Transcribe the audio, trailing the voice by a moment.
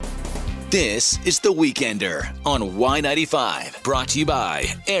This is The Weekender on Y95, brought to you by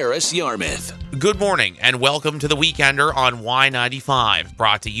Eris Yarmouth. Good morning and welcome to The Weekender on Y95,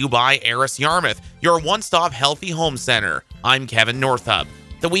 brought to you by Eris Yarmouth, your one-stop healthy home center. I'm Kevin Northup.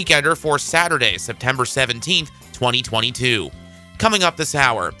 The Weekender for Saturday, September 17th, 2022. Coming up this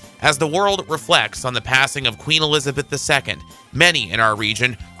hour, as the world reflects on the passing of Queen Elizabeth II, many in our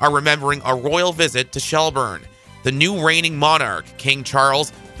region are remembering a royal visit to Shelburne. The new reigning monarch, King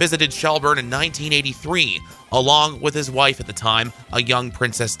Charles, visited Shelburne in 1983, along with his wife at the time, a young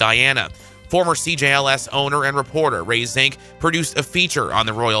Princess Diana. Former CJLS owner and reporter Ray Zink produced a feature on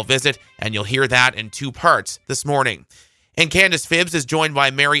the royal visit, and you'll hear that in two parts this morning. And Candace Phibbs is joined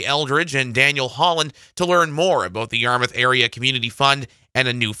by Mary Eldridge and Daniel Holland to learn more about the Yarmouth Area Community Fund and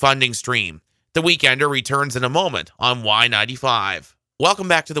a new funding stream. The Weekender returns in a moment on Y95. Welcome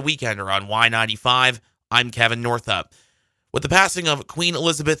back to The Weekender on Y95. I'm Kevin Northup. With the passing of Queen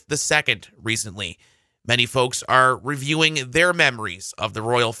Elizabeth II recently, many folks are reviewing their memories of the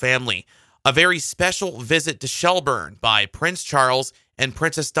royal family. A very special visit to Shelburne by Prince Charles and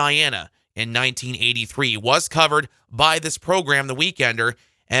Princess Diana in 1983 was covered by this program, The Weekender,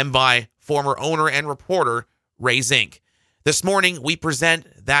 and by former owner and reporter Ray Zink. This morning, we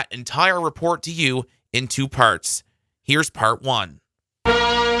present that entire report to you in two parts. Here's part one.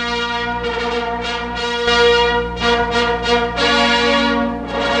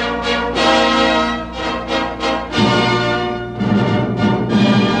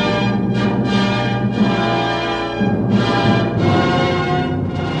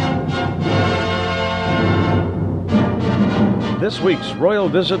 This week's royal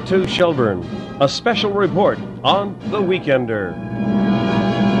visit to Shelburne, a special report on The Weekender.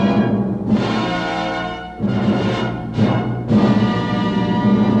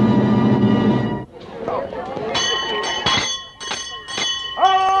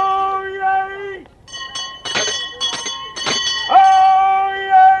 Oh, yay! Oh,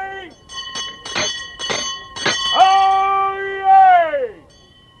 yay! Oh, yay!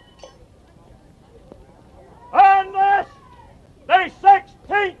 On this, the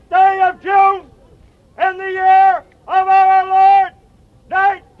 16th day of June, in the year of our Lord,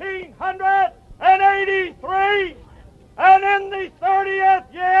 1983, and in the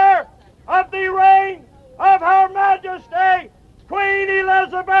 30th year of the reign of Her Majesty, Queen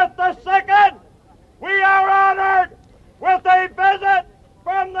Elizabeth II, we are honored with a visit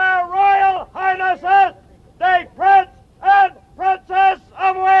from their Royal Highnesses, the Prince and Princess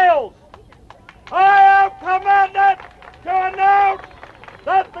of Wales. I am commanded to announce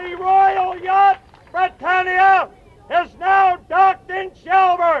that the royal yacht Britannia is now docked in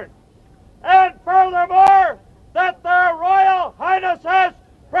Shelburne, and furthermore that their Royal Highnesses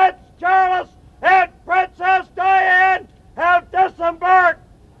Prince Charles and Princess Diane have disembarked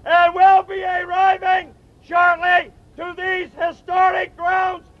and will be arriving shortly to these historic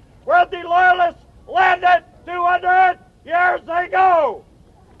grounds where the Loyalists landed 200 years ago.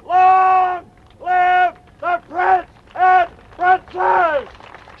 Long live the Prince and Princess!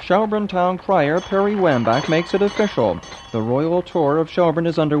 Shelburne Town Crier Perry Wambach makes it official. The royal tour of Shelburne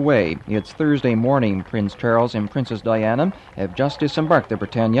is underway. It's Thursday morning. Prince Charles and Princess Diana have just disembarked the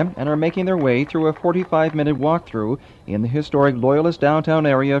Britannia and are making their way through a 45-minute walkthrough in the historic Loyalist downtown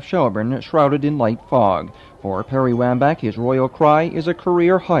area of Shelburne, shrouded in light fog. For Perry Wambach, his royal cry is a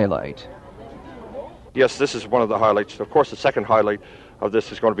career highlight. Yes, this is one of the highlights. Of course, the second highlight of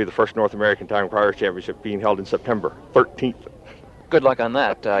this is going to be the first North American Town Crier Championship being held in September 13th. Good luck on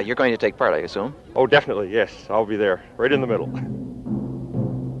that. You're going to take part, I assume? Oh, definitely, yes. I'll be there, right in the middle.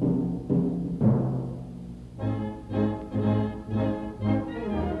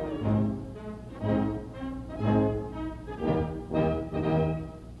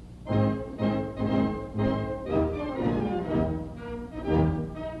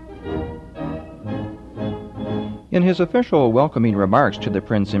 In his official welcoming remarks to the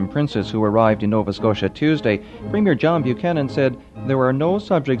Prince and Princess who arrived in Nova Scotia Tuesday, Premier John Buchanan said, "There are no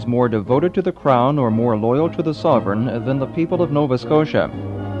subjects more devoted to the Crown or more loyal to the Sovereign than the people of Nova Scotia."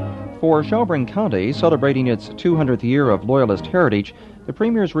 For Shelburne County, celebrating its 200th year of Loyalist heritage, the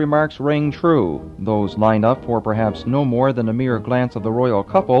Premier's remarks rang true. Those lined up for perhaps no more than a mere glance of the royal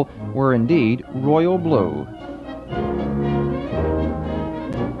couple were indeed royal blue.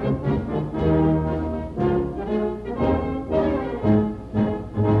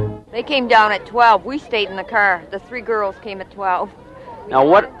 They came down at 12. We stayed in the car. The three girls came at 12. Now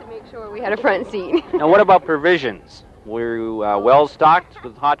what? To make sure we had a front seat. Now what about provisions? Were you well stocked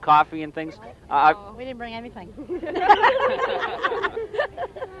with hot coffee and things? We didn't bring anything.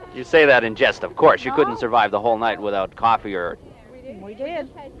 You say that in jest, of course. You couldn't survive the whole night without coffee or We did.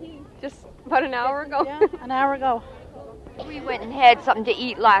 Just about an hour ago. Yeah, an hour ago. We went and had something to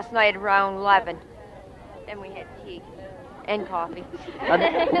eat last night around 11. Then we had tea and coffee.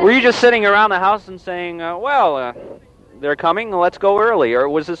 Were you just sitting around the house and saying, they're coming, let's go early, or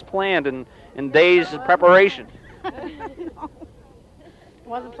was this planned in days of preparation? It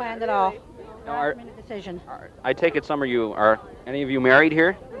wasn't planned at all. No, Last minute decision. I take it are any of you married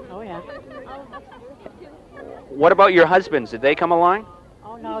here? Oh, yeah. What about your husbands? Did they come along?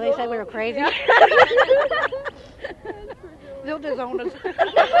 Oh, no, they said we were crazy. They'll disown us.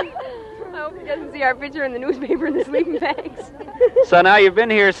 I hope he doesn't see our picture in the newspaper in the sleeping bags. So now you've been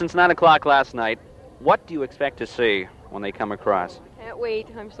here since 9 o'clock last night. What do you expect to see when they come across? Can't wait.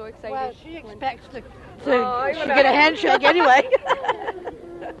 I'm so excited. Well, she expects to I get a handshake anyway.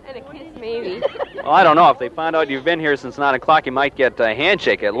 And a kiss, maybe. Well, I don't know. If they found out you've been here since 9 o'clock, you might get a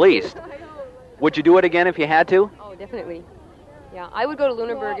handshake at least. Would you do it again if you had to? Oh, definitely. Yeah, I would go to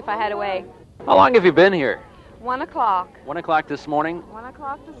Lunenburg if I had a way. How long have you been here? 1 o'clock. 1 o'clock this morning? 1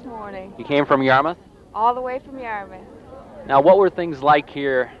 o'clock this morning. You came from Yarmouth? All the way from Yarmouth. Now, what were things like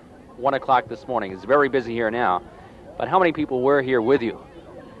here 1 o'clock this morning? It's very busy here now. But how many people were here with you?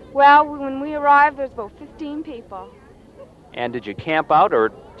 Well, when we arrived, there's about 15 people. And did you camp out,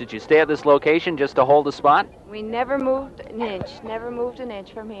 or did you stay at this location just to hold the spot? We never moved an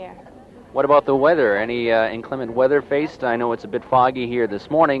inch from here. What about the weather? Any inclement weather faced? I know it's a bit foggy here this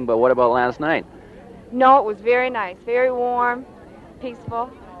morning, but what about last night? No, it was very nice, very warm, peaceful.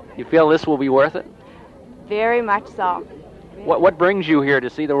 You feel this will be worth it? Very much so. What brings you here to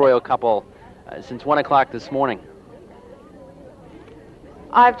see the royal couple since 1 o'clock this morning?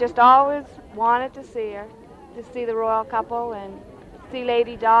 I've just always wanted to see her, to see the royal couple and see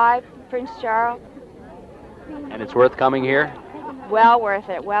Lady Di, Prince Charles. And it's worth coming here? Well worth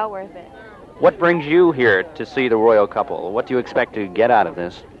it, well worth it. What brings you here to see the royal couple? What do you expect to get out of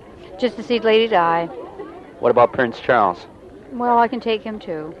this? Just to see Lady Di. What about Prince Charles? Well, I can take him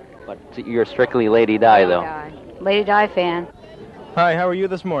too. But you're strictly Lady Di, though. Lady Di fan. Hi, how are you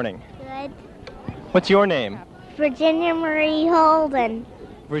this morning? Good. What's your name? Virginia Marie Holden.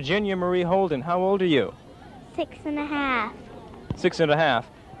 Virginia Marie Holden. How old are you? 6.5. 6.5.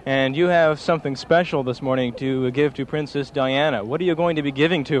 And you have something special this morning to give to Princess Diana. What are you going to be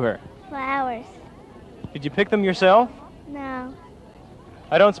giving to her? Flowers. Did you pick them yourself? No.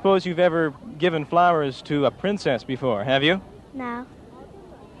 I don't suppose you've ever given flowers to a princess before, have you? No.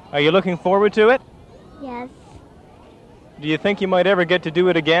 Are you looking forward to it? Yes. Do you think you might ever get to do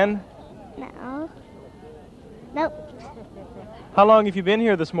it again? No. Nope. How long have you been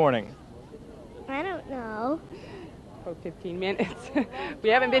here this morning? I don't know. About 15 minutes. We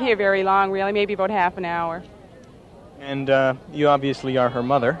haven't been here very long, really, maybe about half an hour. And you obviously are her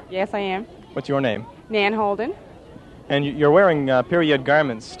mother. Yes, I am. What's your name? Nan Holden. And you're wearing period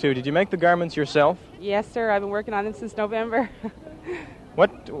garments, too. Did you make the garments yourself? Yes, sir. I've been working on them since November.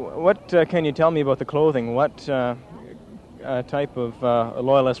 What can you tell me about the clothing? What type of a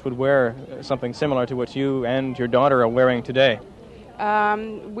loyalist would wear something similar to what you and your daughter are wearing today?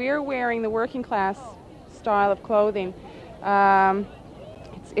 We're wearing the working class style of clothing.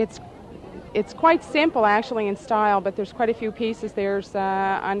 It's quite simple, actually, in style, but there's quite a few pieces. There's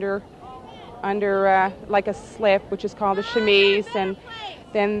under like a slip, which is called a chemise, and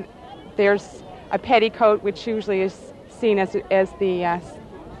then there's a petticoat, which usually is seen as the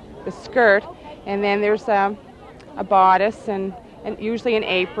skirt, and then there's a bodice, and usually an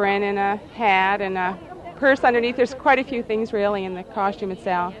apron, and a hat, and a purse underneath. There's quite a few things, really, in the costume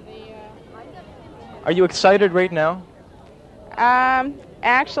itself. Are you excited right now?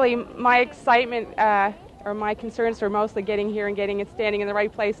 Actually, my excitement or my concerns are mostly getting here and getting it standing in the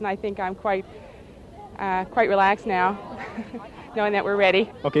right place, and I think I'm quite relaxed now, knowing that we're ready.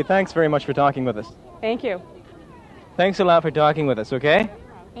 Okay, thanks very much for talking with us. Thank you. Thanks a lot for talking with us, okay?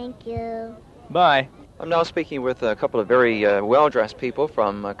 Thank you. Bye. I'm now speaking with a couple of very well-dressed people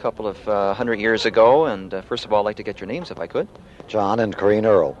from a couple of 100 years ago, and first of all, I'd like to get your names, if I could. John and Corinne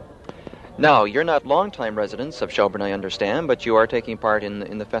Earle. Now, you're not long-time residents of Shelburne, I understand, but you are taking part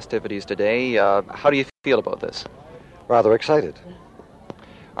in the festivities today. How do you feel about this? Rather excited.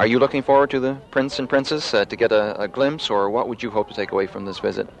 Are you looking forward to the Prince and Princess to get a glimpse, or what would you hope to take away from this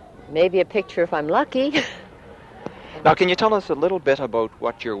visit? Maybe a picture if I'm lucky. Now, can you tell us a little bit about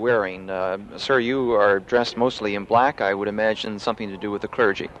what you're wearing? Sir, you are dressed mostly in black. I would imagine something to do with the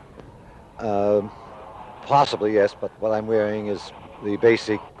clergy. Possibly, yes, but what I'm wearing is the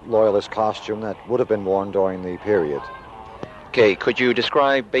basic loyalist costume that would have been worn during the period. Okay, could you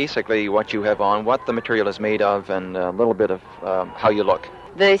describe basically what you have on, what the material is made of, and a little bit of how you look?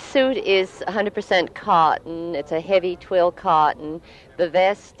 The suit is 100% cotton. It's a heavy twill cotton. The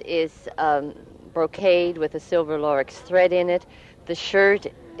vest is brocade with a silver Lorix thread in it. The shirt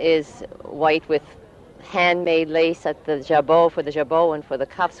is white with handmade lace at the jabot, for the jabot and for the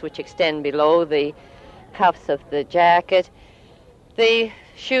cuffs, which extend below the cuffs of the jacket. The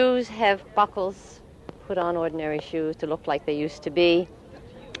shoes have buckles, put on ordinary shoes to look like they used to be.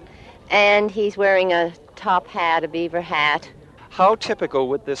 And he's wearing a top hat, a beaver hat. How typical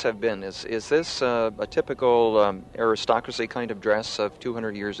would this have been? Is this a typical aristocracy kind of dress of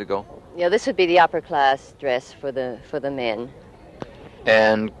 200 years ago? Yeah, this would be the upper class dress for the men.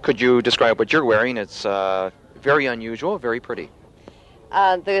 And could you describe what you're wearing? It's very unusual, very pretty.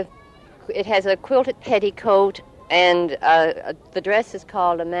 It has a quilted petticoat, and the dress is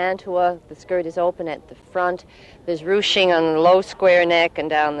called a mantua. The skirt is open at the front. There's ruching on the low square neck and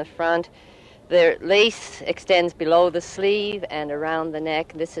down the front. The lace extends below the sleeve and around the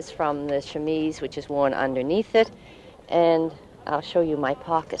neck. This is from the chemise, which is worn underneath it. And I'll show you my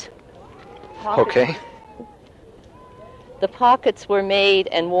pocket. Okay. The pockets were made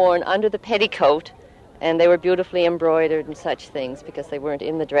and worn under the petticoat, and they were beautifully embroidered and such things because they weren't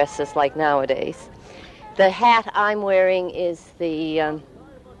in the dresses like nowadays. The hat I'm wearing is the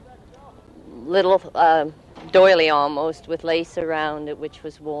little doily almost with lace around it, which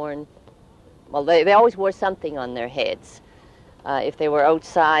was worn. Well, they always wore something on their heads. If they were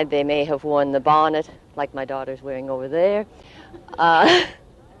outside, they may have worn the bonnet, like my daughter's wearing over there,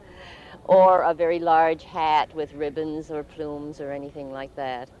 or a very large hat with ribbons or plumes or anything like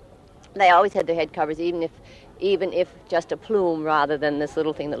that. They always had their head covers, even if just a plume rather than this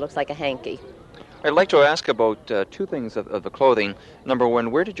little thing that looks like a hanky. I'd like to ask about two things of the clothing. Number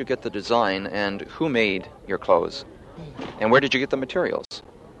one, where did you get the design, and who made your clothes? And where did you get the materials?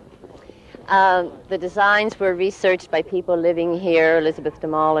 The designs were researched by people living here. Elizabeth de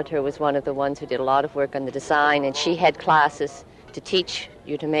Molitor was one of the ones who did a lot of work on the design, and she had classes to teach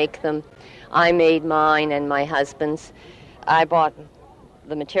you to make them. I made mine and my husband's. I bought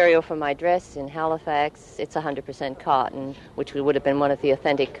the material for my dress in Halifax. It's 100% cotton, which would have been one of the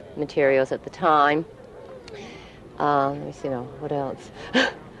authentic materials at the time. Let me see now, what else?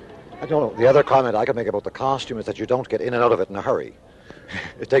 I don't know. The other comment I could make about the costume is that you don't get in and out of it in a hurry.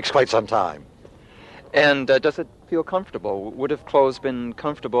 It takes quite some time. And does it feel comfortable? Would have clothes been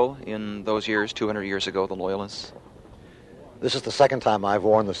comfortable in those years, 200 years ago, the Loyalists? This is the second time I've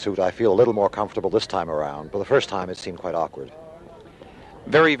worn the suit. I feel a little more comfortable this time around, but the first time it seemed quite awkward.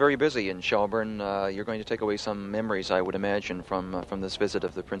 Very, very busy in Shelburne. You're going to take away some memories, I would imagine, from this visit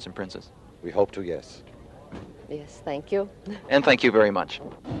of the Prince and Princess. We hope to, yes. Yes, thank you. And thank you very much.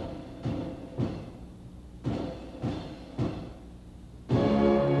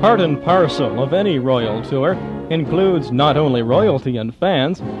 Part and parcel of any royal tour includes not only royalty and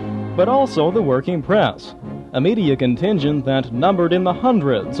fans, but also the working press, a media contingent that numbered in the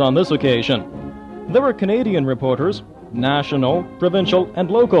hundreds on this occasion. There were Canadian reporters, national, provincial,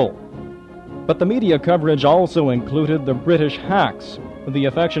 and local. But the media coverage also included the British hacks, the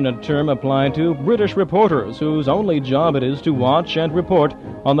affectionate term applied to British reporters whose only job it is to watch and report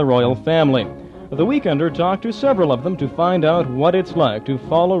on the royal family. The Weekender talked to several of them to find out what it's like to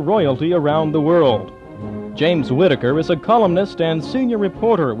follow royalty around the world. James Whittaker is a columnist and senior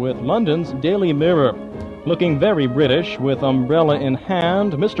reporter with London's Daily Mirror. Looking very British with umbrella in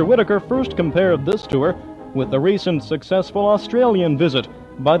hand, Mr. Whittaker first compared this tour with the recent successful Australian visit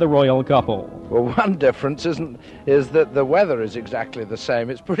by the royal couple. Well, one difference is that the weather is exactly the same.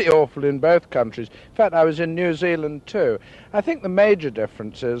 It's pretty awful in both countries. In fact, I was in New Zealand too. I think the major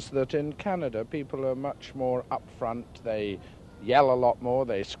difference is that in Canada, people are much more upfront. They yell a lot more,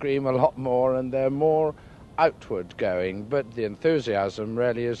 they scream a lot more, and they're more outward going. But the enthusiasm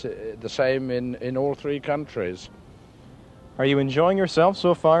really is the same in all three countries. Are you enjoying yourself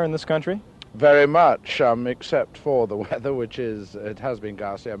so far in this country? Very much, except for the weather, which it has been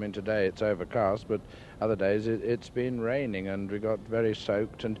ghastly. I mean, today it's overcast, but other days it's been raining and we got very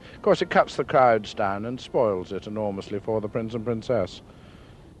soaked. And, of course, it cuts the crowds down and spoils it enormously for the Prince and Princess.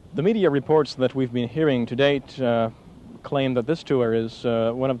 The media reports that we've been hearing to date claim that this tour is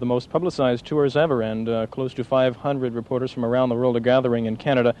one of the most publicized tours ever, and close to 500 reporters from around the world are gathering in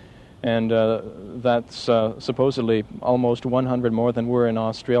Canada. And that's supposedly almost 100 more than were in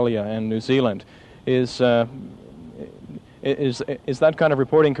Australia and New Zealand. Is that kind of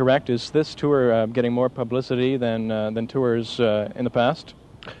reporting correct? Is this tour getting more publicity than tours in the past?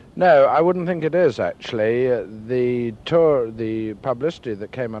 No, I wouldn't think it is, actually. The publicity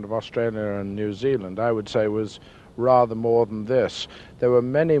that came out of Australia and New Zealand, I would say, was rather more than this. There were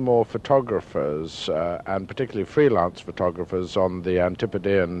many more photographers, and particularly freelance photographers, on the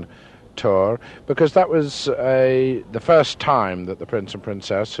Antipodean tour, because that was the first time that the Prince and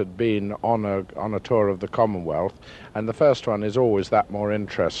Princess had been on a tour of the Commonwealth, and the first one is always that more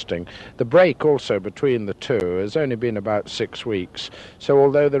interesting. The break also between the two has only been about 6 weeks, so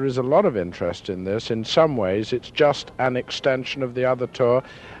although there is a lot of interest in this, in some ways it's just an extension of the other tour,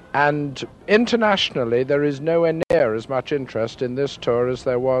 and internationally there is nowhere near as much interest in this tour as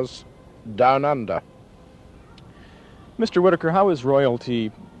there was down under. Mr. Whitaker, how is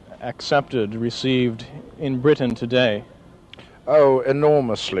royalty received in Britain today? Oh,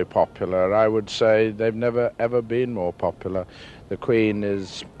 enormously popular. I would say they've never ever been more popular. The Queen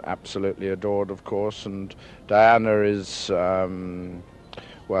is absolutely adored, of course, and Diana is,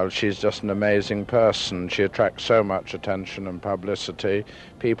 well, she's just an amazing person. She attracts so much attention and publicity.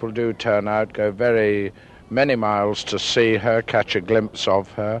 People do turn out, go very many miles to see her, catch a glimpse of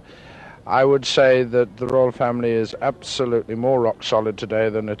her. I would say that the royal family is absolutely more rock solid today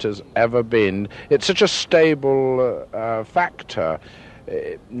than it has ever been. It's such a stable factor.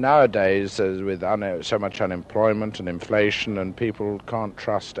 Nowadays, with so much unemployment and inflation, and people can't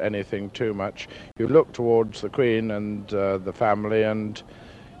trust anything too much, you look towards the Queen and the family, and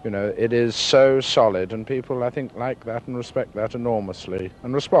it is so solid, and people, I think, like that and respect that enormously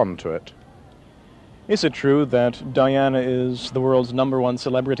and respond to it. Is it true that Diana is the world's #1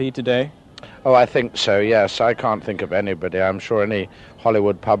 celebrity today? Oh, I think so, yes. I can't think of anybody. I'm sure any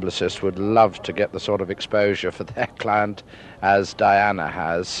Hollywood publicist would love to get the sort of exposure for their client as Diana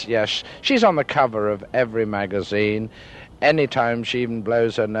has. Yes, she's on the cover of every magazine. Anytime she even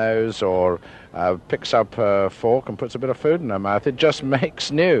blows her nose or picks up her fork and puts a bit of food in her mouth, it just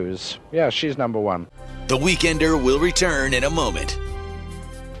makes news. Yeah, she's #1. The Weekender will return in a moment.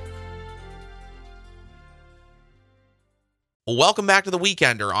 Welcome back to The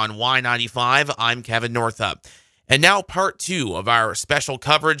Weekender on Y95. I'm Kevin Northup. And now part 2 of our special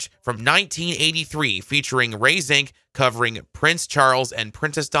coverage from 1983 featuring Ray Zink covering Prince Charles and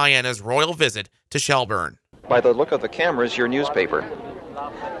Princess Diana's royal visit to Shelburne. By the look of the cameras, your newspaper.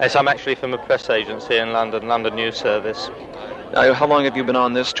 Yes, I'm actually from a press agency in London, London News Service. How long have you been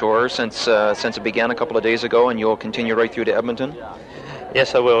on this tour? Since it began a couple of days ago, and you'll continue right through to Edmonton?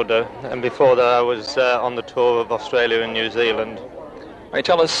 Yes, I will do. And before that, I was on the tour of Australia and New Zealand. All right,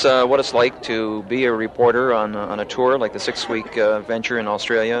 tell us what it's like to be a reporter on a tour like the 6-week venture in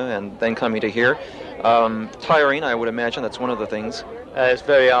Australia and then coming to here. Tiring, I would imagine. That's one of the things. It's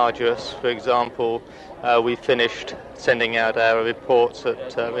very arduous. For example, we finished sending out our reports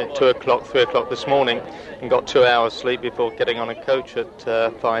at 2 o'clock, 3 o'clock this morning and got 2 hours sleep before getting on a coach at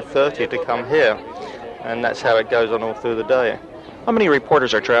 5:30 to come here. And that's how it goes on all through the day. How many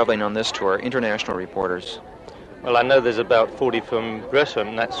reporters are traveling on this tour, international reporters? Well, I know there's about 40 from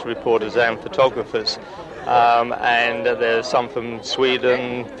Britain, that's reporters and photographers. And there's some from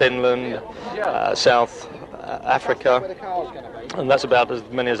Sweden, Finland, South Africa, and that's about as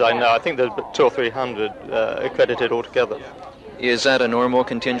many as I know. I think there's 200 or 300 accredited altogether. Is that a normal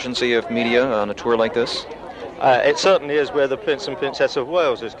contingency of media on a tour like this? It certainly is where the Prince and Princess of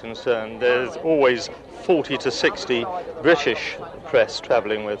Wales is concerned. There's always 40 to 60 British press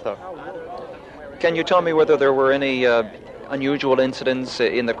travelling with her. Can you tell me whether there were any unusual incidents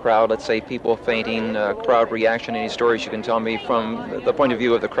in the crowd, let's say people fainting, crowd reaction, any stories you can tell me from the point of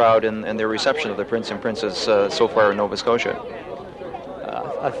view of the crowd and their reception of the Prince and Princess so far in Nova Scotia?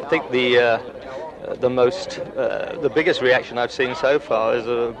 I think the biggest reaction I've seen so far is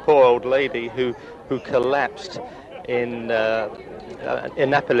a poor old lady who collapsed in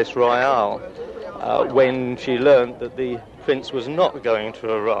Annapolis Royal when she learned that the Prince was not going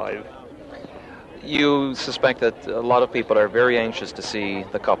to arrive. You suspect that a lot of people are very anxious to see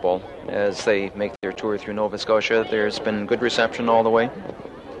the couple as they make their tour through Nova Scotia. There's been good reception all the way?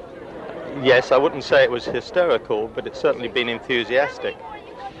 Yes, I wouldn't say it was hysterical, but it's certainly been enthusiastic.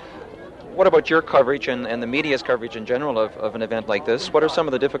 What about your coverage and the media's coverage in general of an event like this? What are some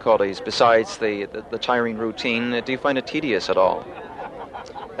of the difficulties besides the tiring routine? Do you find it tedious at all?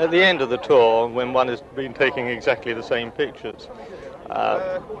 At the end of the tour, when one has been taking exactly the same pictures,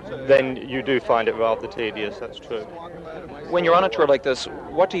 then you do find it rather tedious, that's true. When you're on a tour like this,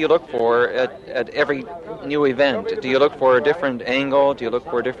 what do you look for at every new event? Do you look for a different angle? Do you look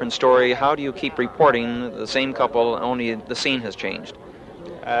for a different story? How do you keep reporting the same couple, only the scene has changed?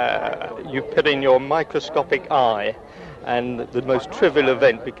 You put in your microscopic eye, and the most trivial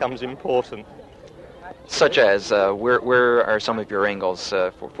event becomes important. Such as, where are some of your angles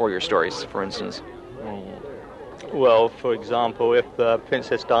for your stories, for instance? Well, for example, if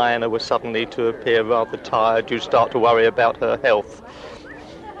Princess Diana was suddenly to appear rather tired, you'd start to worry about her health.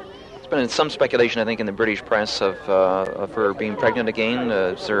 There's been some speculation, I think, in the British press of her being pregnant again.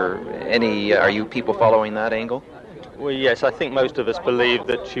 Are you people following that angle? Well, yes, I think most of us believe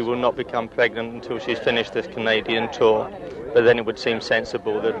that she will not become pregnant until she's finished this Canadian tour. But then it would seem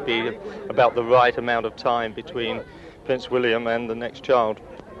sensible that it'd be about the right amount of time between Prince William and the next child.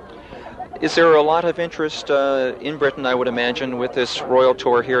 Is there a lot of interest in Britain, I would imagine, with this royal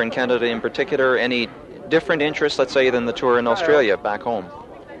tour here in Canada in particular? Any different interest, let's say, than the tour in Australia back home?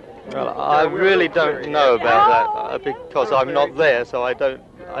 Well, I really don't know about that because I'm not there, so I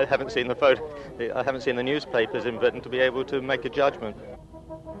haven't seen I haven't seen the newspapers in Britain to be able to make a judgment.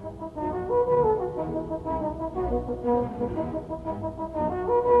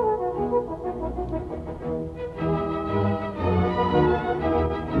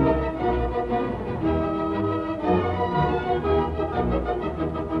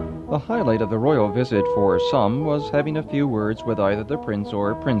 The highlight of the royal visit for some was having a few words with either the prince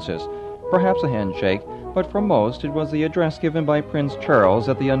or princess, perhaps a handshake, but for most it was the address given by Prince Charles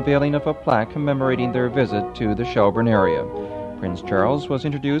at the unveiling of a plaque commemorating their visit to the Shelburne area. Prince Charles was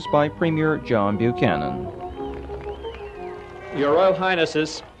introduced by Premier John Buchanan. Your Royal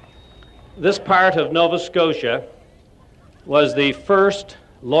Highnesses, this part of Nova Scotia was the first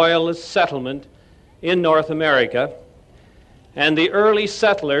Loyalist settlement in North America, and the early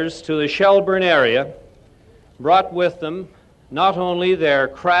settlers to the Shelburne area brought with them not only their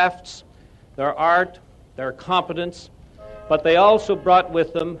crafts, their art, their competence, but they also brought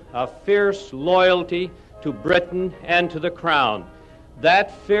with them a fierce loyalty to Britain and to the Crown.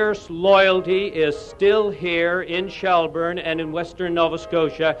 That fierce loyalty is still here in Shelburne and in western Nova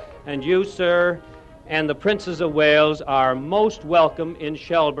Scotia, and you, sir, and the Princes of Wales are most welcome in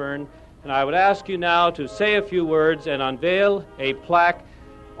Shelburne. And I would ask you now to say a few words and unveil a plaque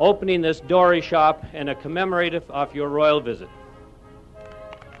opening this dory shop and a commemorative of your royal visit.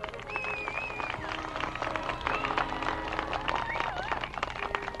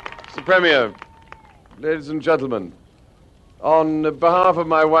 Mr. Premier, ladies and gentlemen, on behalf of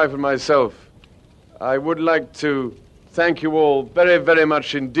my wife and myself, I would like to thank you all very, very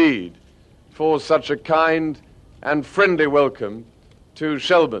much indeed for such a kind and friendly welcome to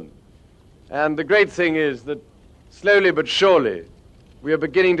Shelburne. And the great thing is that slowly but surely we are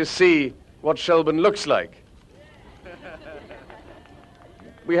beginning to see what Shelburne looks like.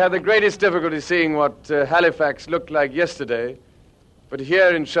 We had the greatest difficulty seeing what Halifax looked like yesterday, but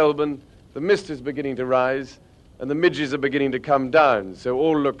here in Shelburne the mist is beginning to rise and the midges are beginning to come down, so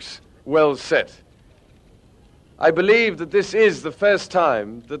all looks well set. I believe that this is the first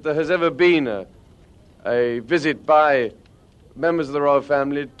time that there has ever been a visit by members of the royal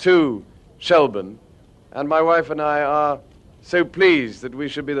family to Shelburne, and my wife and I are so pleased that we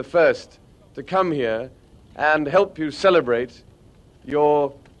should be the first to come here and help you celebrate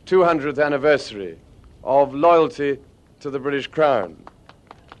your 200th anniversary of loyalty to the British Crown.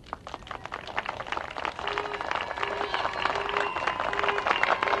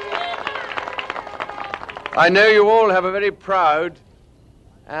 I know you all have a very proud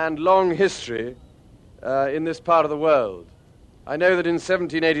and long history in this part of the world. I know that in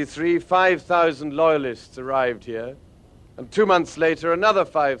 1783, 5,000 loyalists arrived here, and 2 months later, another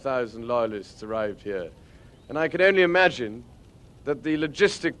 5,000 loyalists arrived here. And I can only imagine that the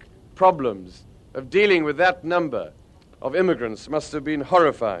logistic problems of dealing with that number of immigrants must have been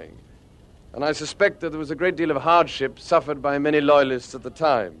horrifying. And I suspect that there was a great deal of hardship suffered by many loyalists at the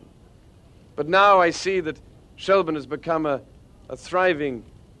time. But now I see that Shelburne has become a thriving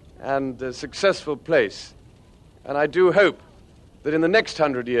and successful place, and I do hope that in the next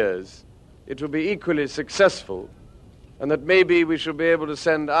 100 years it will be equally successful, and that maybe we shall be able to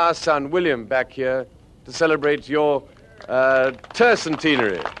send our son William back here to celebrate your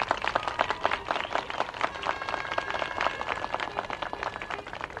tercentenary.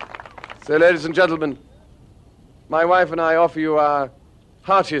 So, ladies and gentlemen, my wife and I offer you our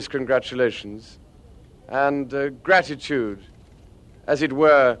heartiest congratulations and gratitude, as it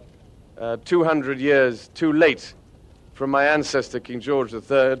were, 200 years too late from my ancestor, King George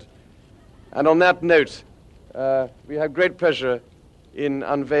III. And on that note, we have great pleasure in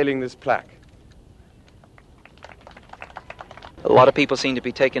unveiling this plaque. A lot of people seem to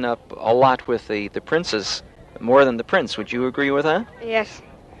be taken up a lot with the princes, more than the prince. Would you agree with that? Yes.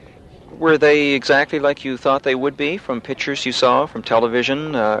 Were they exactly like you thought they would be from pictures you saw, from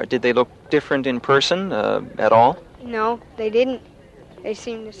television? Did they look different in person at all? No, they didn't. They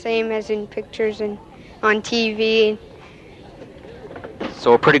seemed the same as in pictures and on TV.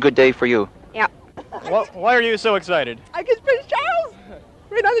 So a pretty good day for you. Yeah. Why are you so excited? I kissed Prince Charles!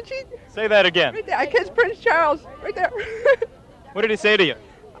 Right on the cheek. Say that again. Right there. I kissed Prince Charles. Right there. What did he say to you?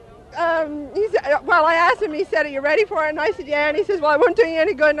 He said, well, I asked him, he said, are you ready for it? And I said, yeah. And he says, well, I won't do you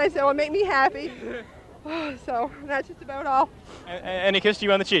any good. And I said, well, make me happy. So that's just about all. And he kissed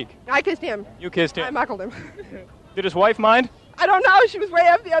you on the cheek? I kissed him. You kissed him? I muckled him. Did his wife mind? I don't know. She was way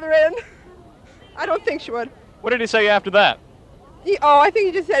up the other end. I don't think she would. What did he say after that? I think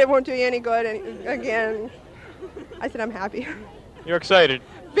he just said it won't do you any good. And again, I said, I'm happy. You're excited?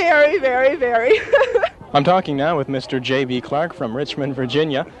 Very, very, very. I'm talking now with Mr. J.B. Clark from Richmond,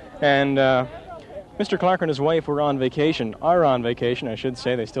 Virginia. And Mr. Clark and his wife are on vacation, I should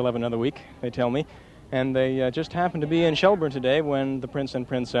say. They still have another week, they tell me. And they just happened to be in Shelburne today when the Prince and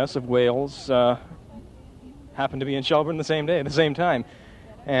Princess of Wales happened to be in Shelburne the same day, at the same time.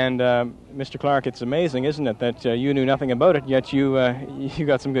 And Mr. Clark, it's amazing, isn't it, that you knew nothing about it, yet you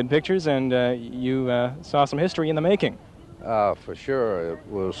got some good pictures and you saw some history in the making. For sure, it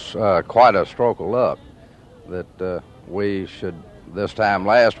was quite a stroke of luck that we should, this time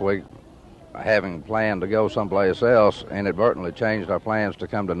last week, having planned to go someplace else, inadvertently changed our plans to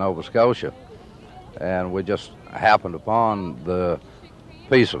come to Nova Scotia. And we just happened upon the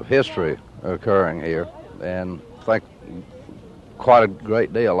piece of history occurring here, and think quite a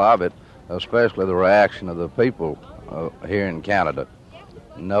great deal of it, especially the reaction of the people here in Canada.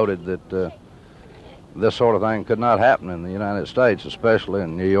 Noted that this sort of thing could not happen in the United States, especially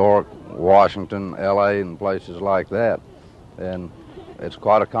in New York, Washington, L.A., and places like that. And it's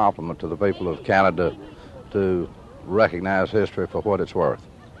quite a compliment to the people of Canada to recognize history for what it's worth.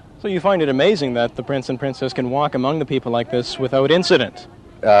 So you find it amazing that the Prince and Princess can walk among the people like this without incident?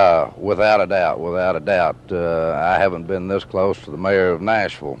 Without a doubt. I haven't been this close to the mayor of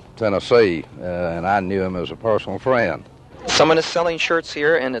Nashville, Tennessee, and I knew him as a personal friend. Someone is selling shirts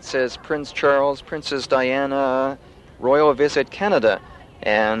here, and it says Prince Charles, Princess Diana, Royal Visit Canada.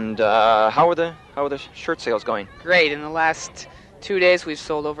 And how are the shirt sales going? Great. In the last 2 days, we've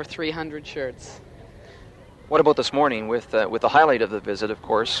sold over 300 shirts. What about this morning with the highlight of the visit, of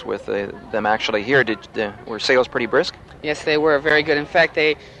course, with them actually here? Were sales pretty brisk? Yes, they were very good. In fact,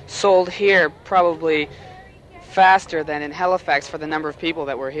 they sold here probably faster than in Halifax for the number of people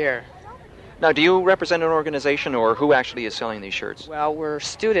that were here. Now, do you represent an organization, or who actually is selling these shirts? Well, we're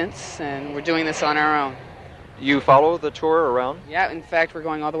students, and we're doing this on our own. You follow the tour around? Yeah, in fact, we're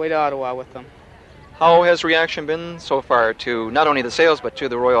going all the way to Ottawa with them. How has reaction been so far to not only the sales, but to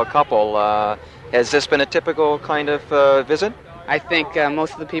the royal couple? Has this been a typical kind of visit? I think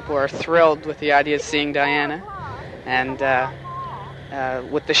most of the people are thrilled with the idea of seeing Diana. And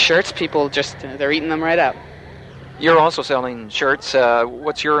with the shirts, people just, they're eating them right up. You're also selling shirts.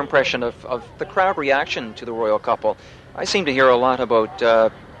 What's your impression of the crowd reaction to the royal couple? I seem to hear a lot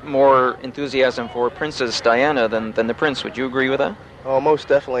about more enthusiasm for Princess Diana than the prince. Would you agree with that? Oh, most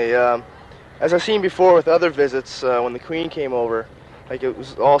definitely. As I've seen before with other visits, when the Queen came over, like it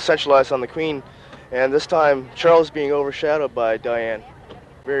was all centralized on the Queen, and this time Charles being overshadowed by Diane.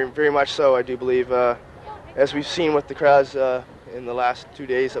 Very, very much so, I do believe, as we've seen with the crowds in the last 2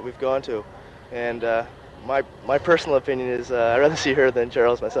 days that we've gone to. And my personal opinion is I'd rather see her than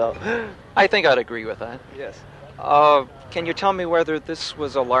Charles myself. I think I'd agree with that. Yes. Can you tell me whether this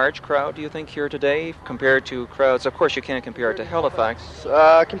was a large crowd, do you think, here today, compared to crowds? Of course, you can't compare it to Halifax.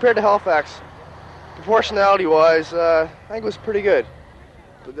 Compared to Halifax, proportionality-wise, I think it was pretty good.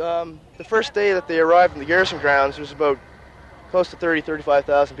 But the first day that they arrived in the garrison grounds, there was about close to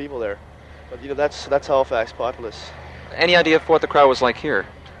 35,000 people there. But that's Halifax populace. Any idea of what the crowd was like here?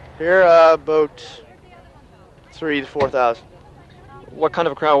 Here, about 3,000 to 4,000. What kind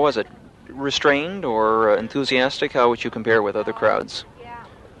of a crowd was it? Restrained or enthusiastic? How would you compare with other crowds?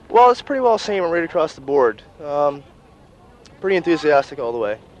 Well, it's pretty well the same right across the board. Pretty enthusiastic all the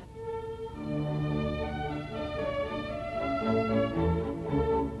way.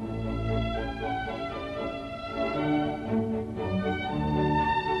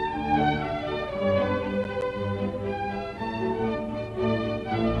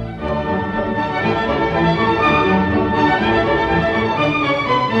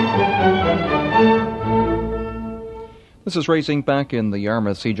 This is Racing back in the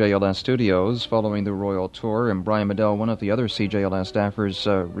Yarmouth CJLS studios following the Royal Tour, and Brian Medell, one of the other CJLS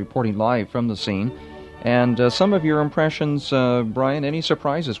staffers, reporting live from the scene. And some of your impressions, Brian, any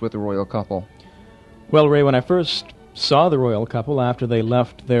surprises with the Royal couple? Well, Ray, when I first saw the Royal couple after they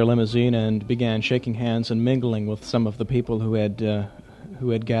left their limousine and began shaking hands and mingling with some of the people who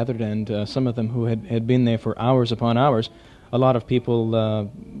had gathered, and some of them who had been there for hours upon hours, a lot of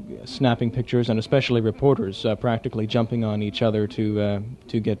people snapping pictures, and especially reporters practically jumping on each other to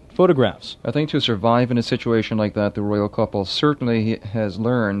get photographs. I think to survive in a situation like that, the royal couple certainly has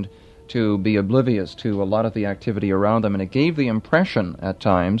learned to be oblivious to a lot of the activity around them, and it gave the impression at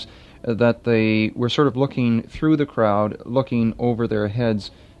times that they were sort of looking through the crowd, looking over their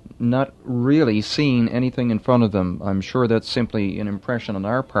heads, not really seeing anything in front of them. I'm sure that's simply an impression on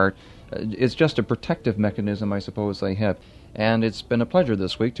our part. It's just a protective mechanism, I suppose, they have. And it's been a pleasure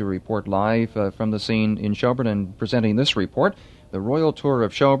this week to report live from the scene in Shelburne, and presenting this report, the Royal Tour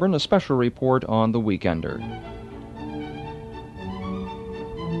of Shelburne, a special report on the Weekender.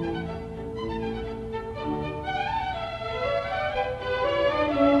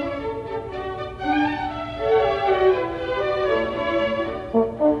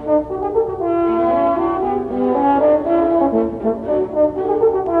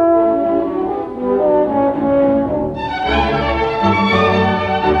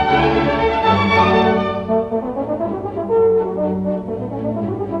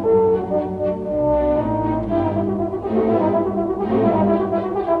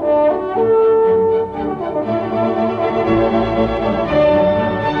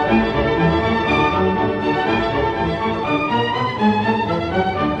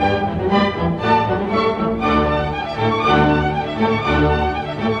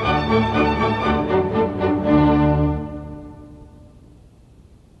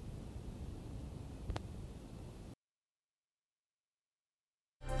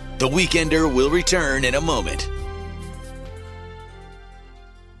 The Weekender will return in a moment.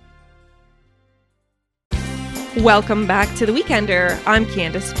 Welcome back to The Weekender. I'm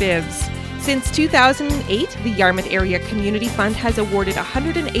Candace Bibbs. Since 2008, the Yarmouth Area Community Fund has awarded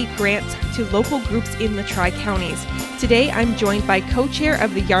 108 grants to local groups in the Tri-Counties. Today, I'm joined by co-chair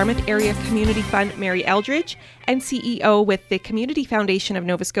of the Yarmouth Area Community Fund, Mary Eldridge, and CEO with the Community Foundation of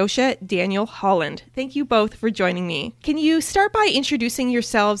Nova Scotia, Daniel Holland. Thank you both for joining me. Can you start by introducing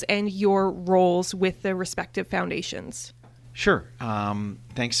yourselves and your roles with the respective foundations? Sure.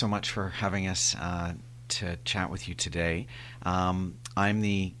 Thanks so much for having us to chat with you today. I'm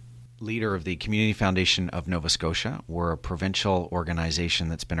the leader of the Community Foundation of Nova Scotia. We're a provincial organization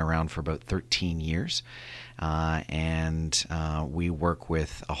that's been around for about 13 years. And we work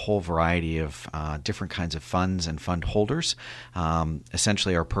with a whole variety of different kinds of funds and fund holders.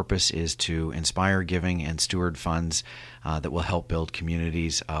 Essentially, our purpose is to inspire giving and steward funds that will help build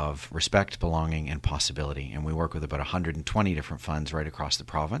communities of respect, belonging, and possibility. And we work with about 120 different funds right across the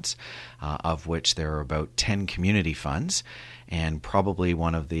province, of which there are about 10 community funds. And probably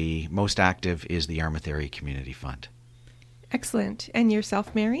one of the most active is the Yarmouth Area Community Fund. Excellent. And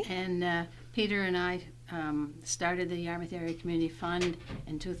yourself, Mary? And Peter and I started the Yarmouth Area Community Fund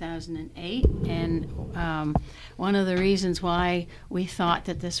in 2008, and one of the reasons why we thought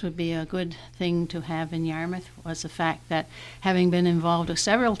that this would be a good thing to have in Yarmouth was the fact that, having been involved with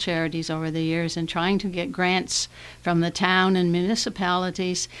several charities over the years and trying to get grants from the town and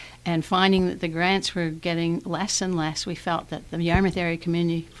municipalities, and finding that the grants were getting less and less, we felt that the Yarmouth Area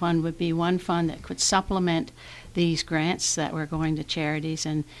Community Fund would be one fund that could supplement these grants that were going to charities.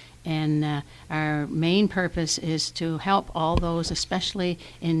 And our main purpose is to help all those, especially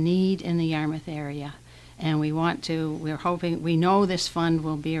in need in the Yarmouth area. And we're hoping, we know this fund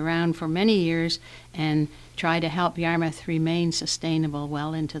will be around for many years and try to help Yarmouth remain sustainable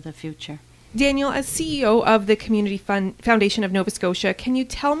well into the future. Daniel, as CEO of the Community Foundation of Nova Scotia, can you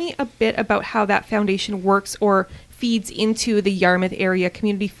tell me a bit about how that foundation works or feeds into the Yarmouth Area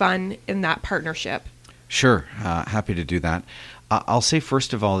Community Fund in that partnership? Sure, happy to do that. I'll say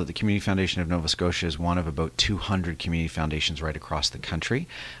first of all that the Community Foundation of Nova Scotia is one of about 200 community foundations right across the country.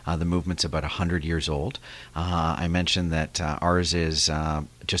 The movement's about 100 years old. I mentioned that ours is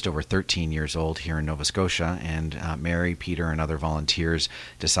just over 13 years old here in Nova Scotia, and Mary, Peter, and other volunteers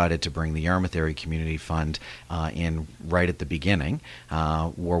decided to bring the Yarmouth Area Community Fund in right at the beginning.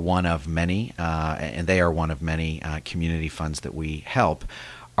 We're one of many, and they are one of many community funds that we help.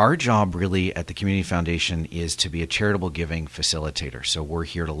 Our job really at the Community Foundation is to be a charitable giving facilitator. So we're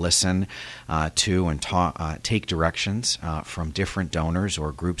here to listen to and take directions from different donors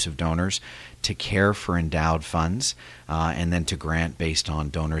or groups of donors, to care for endowed funds, and then to grant based on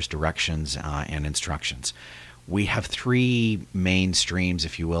donors' directions and instructions. We have three main streams,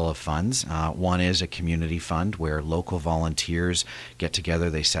 if you will, of funds. One is a community fund where local volunteers get together.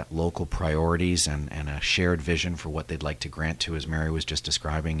 They set local priorities and a shared vision for what they'd like to grant to, as Mary was just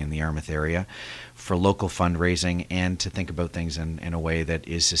describing, in the Yarmouth area, for local fundraising and to think about things in a way that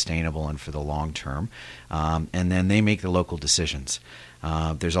is sustainable and for the long term. And then they make the local decisions.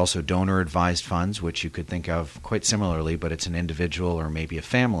 There's also donor-advised funds, which you could think of quite similarly, but it's an individual or maybe a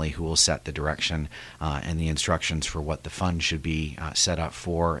family who will set the direction and the instructions for what the fund should be set up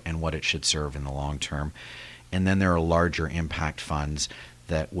for and what it should serve in the long term. And then there are larger impact funds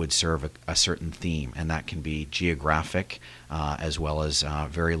that would serve a certain theme, and that can be geographic as well as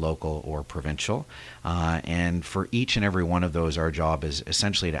very local or provincial. And for each and every one of those, our job is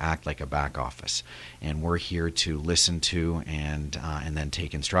essentially to act like a back office. And we're here to listen to and then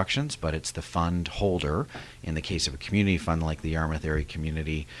take instructions, but it's the fund holder, in the case of a community fund like the Yarmouth Area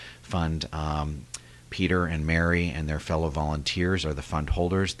Community Fund, Peter and Mary and their fellow volunteers are the fund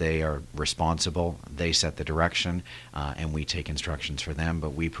holders. They are responsible. They set the direction, and we take instructions for them, but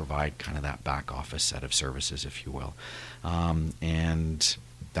we provide kind of that back office set of services, if you will. And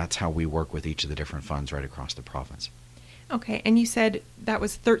that's how we work with each of the different funds right across the province. Okay, and you said that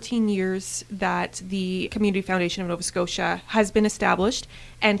was 13 years that the Community Foundation of Nova Scotia has been established,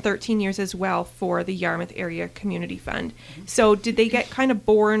 and 13 years as well for the Yarmouth Area Community Fund. So did they get kind of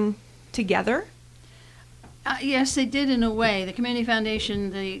born together? Yes, they did in a way. The Community Foundation,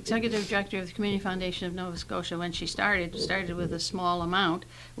 the executive director of the Community Foundation of Nova Scotia, when she started with a small amount,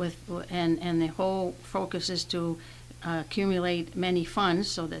 and the whole focus is to accumulate many funds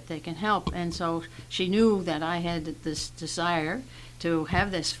so that they can help. And so she knew that I had this desire to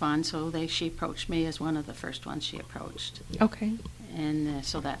have this fund, so she approached me as one of the first ones she approached. Okay. And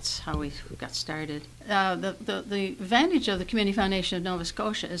so that's how we got started. The advantage of the Community Foundation of Nova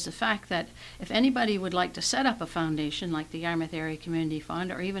Scotia is the fact that if anybody would like to set up a foundation like the Yarmouth Area Community Fund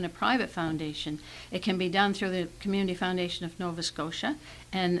or even a private foundation, it can be done through the Community Foundation of Nova Scotia,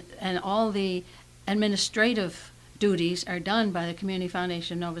 and all the administrative duties are done by the Community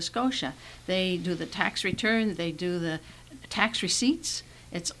Foundation of Nova Scotia. They do the tax return, they do the tax receipts.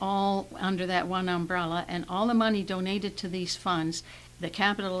 It's all under that one umbrella, and all the money donated to these funds, the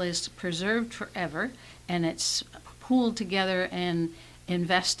capital is preserved forever, and it's pooled together and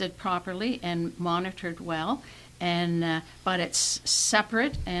invested properly and monitored well. And but it's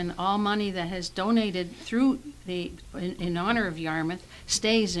separate, and all money that is donated through in honor of Yarmouth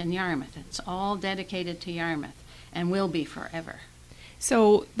stays in Yarmouth. It's all dedicated to Yarmouth and will be forever.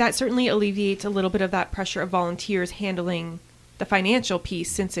 So that certainly alleviates a little bit of that pressure of volunteers handling the financial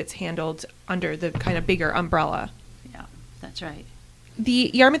piece, since it's handled under the kind of bigger umbrella. Yeah, that's right.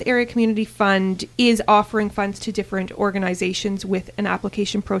 The Yarmouth Area Community Fund is offering funds to different organizations with an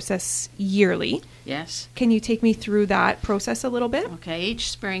application process yearly. Yes. Can you take me through that process a little bit? Okay.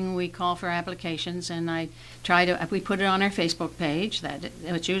 Each spring we call for applications, and we put it on our Facebook page.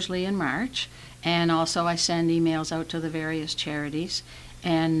 It's usually in March, and also I send emails out to the various charities.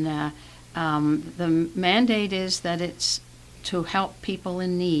 And the mandate is that it's to help people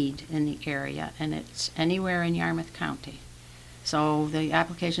in need in the area, and it's anywhere in Yarmouth County. So the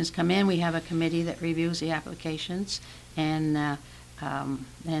applications come in, we have a committee that reviews the applications, and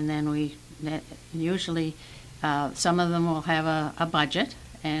then we usually, some of them will have a budget,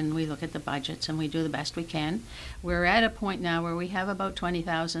 and we look at the budgets and we do the best we can. We're at a point now where we have about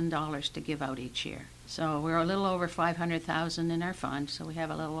 $20,000 to give out each year. So we're a little over $500,000 in our fund, so we have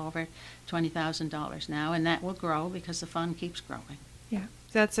a little over $20,000 now, and that will grow because the fund keeps growing. Yeah,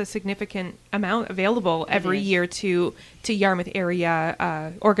 that's a significant amount available every year to Yarmouth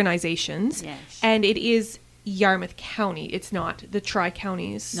area organizations. Yes. And it is Yarmouth County. It's not the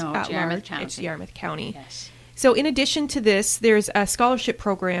Tri-Counties No, at it's Yarmouth large. County. It's Yarmouth County. Yes. So in addition to this, there's a scholarship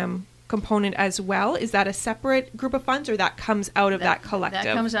program component as well. Is that a separate group of funds, or that comes out of that collective?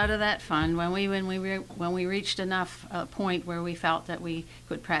 That comes out of that fund. When we reached enough point where we felt that we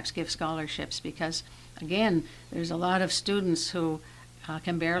could perhaps give scholarships, because again, there's a lot of students who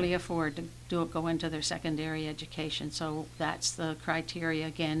can barely afford to go into their secondary education. So that's the criteria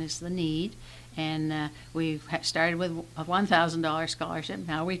again, is the need. And we've started with a $1,000 scholarship.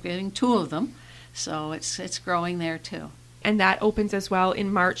 Now we're giving 2 of them, so it's growing there too. And that opens as well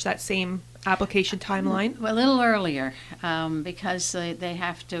in March, that same application timeline? A little earlier, because they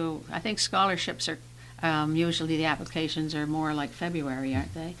have to, I think scholarships are, usually the applications are more like February,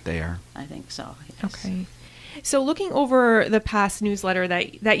 aren't they? They are. I think so, yes. Okay. So looking over the past newsletter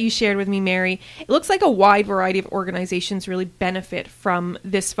that you shared with me, Mary, it looks like a wide variety of organizations really benefit from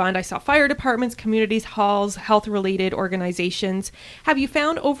this fund. I saw fire departments, communities, halls, health-related organizations. Have you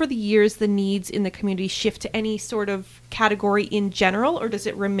found over the years the needs in the community shift to any sort of category in general, or does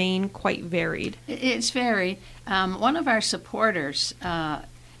it remain quite varied? It's varied. One of our supporters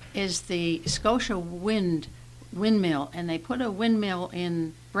is the Scotia Windmill, and they put a windmill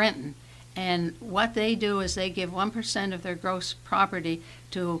in Brenton. And what they do is they give 1% of their gross property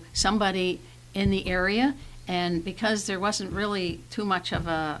to somebody in the area, And because there wasn't really too much of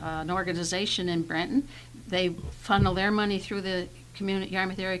an organization in Brenton, they funnel their money through the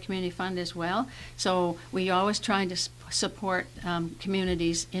Yarmouth Area Community Fund as well. So we always try to support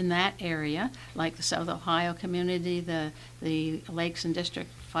communities in that area, like the South Ohio community, the Lakes and District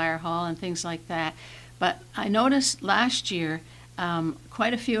Fire Hall, and things like that. But I noticed last year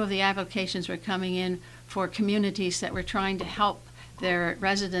quite a few of the applications were coming in for communities that were trying to help their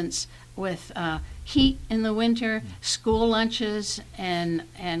residents with heat in the winter, school lunches, and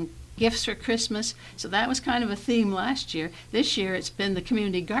gifts for Christmas. So that was kind of a theme last year. This year it's been the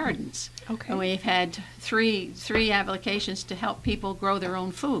community gardens. Okay. And we've had three applications to help people grow their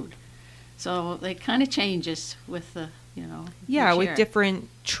own food. So it kind of changes with the, Yeah, each with year. different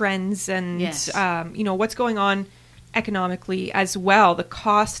trends and, Yes. What's going on economically as well. The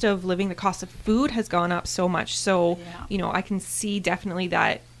cost of living, the cost of food has gone up so much. So, I can see definitely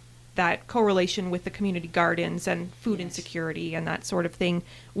that correlation with the community gardens and food insecurity and that sort of thing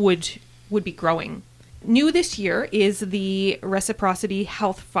would be growing. New this year is the Reciprocity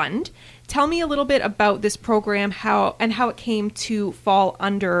Health Fund. Tell me a little bit about this program, how it came to fall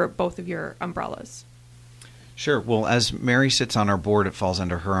under both of your umbrellas. Sure. Well, as Mary sits on our board, it falls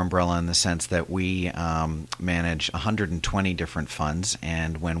under her umbrella in the sense that we manage 120 different funds,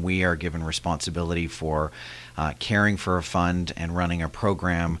 and when we are given responsibility for caring for a fund and running a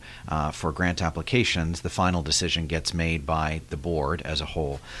program for grant applications, the final decision gets made by the board as a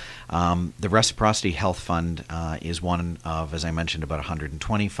whole. The Reciprocity Health Fund is one of, as I mentioned, about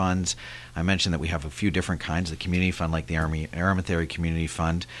 120 funds. I mentioned that we have a few different kinds. The community fund, like the Yarmouth Area Community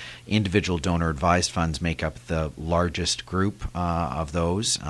Fund. Individual donor advised funds make up the largest group of those.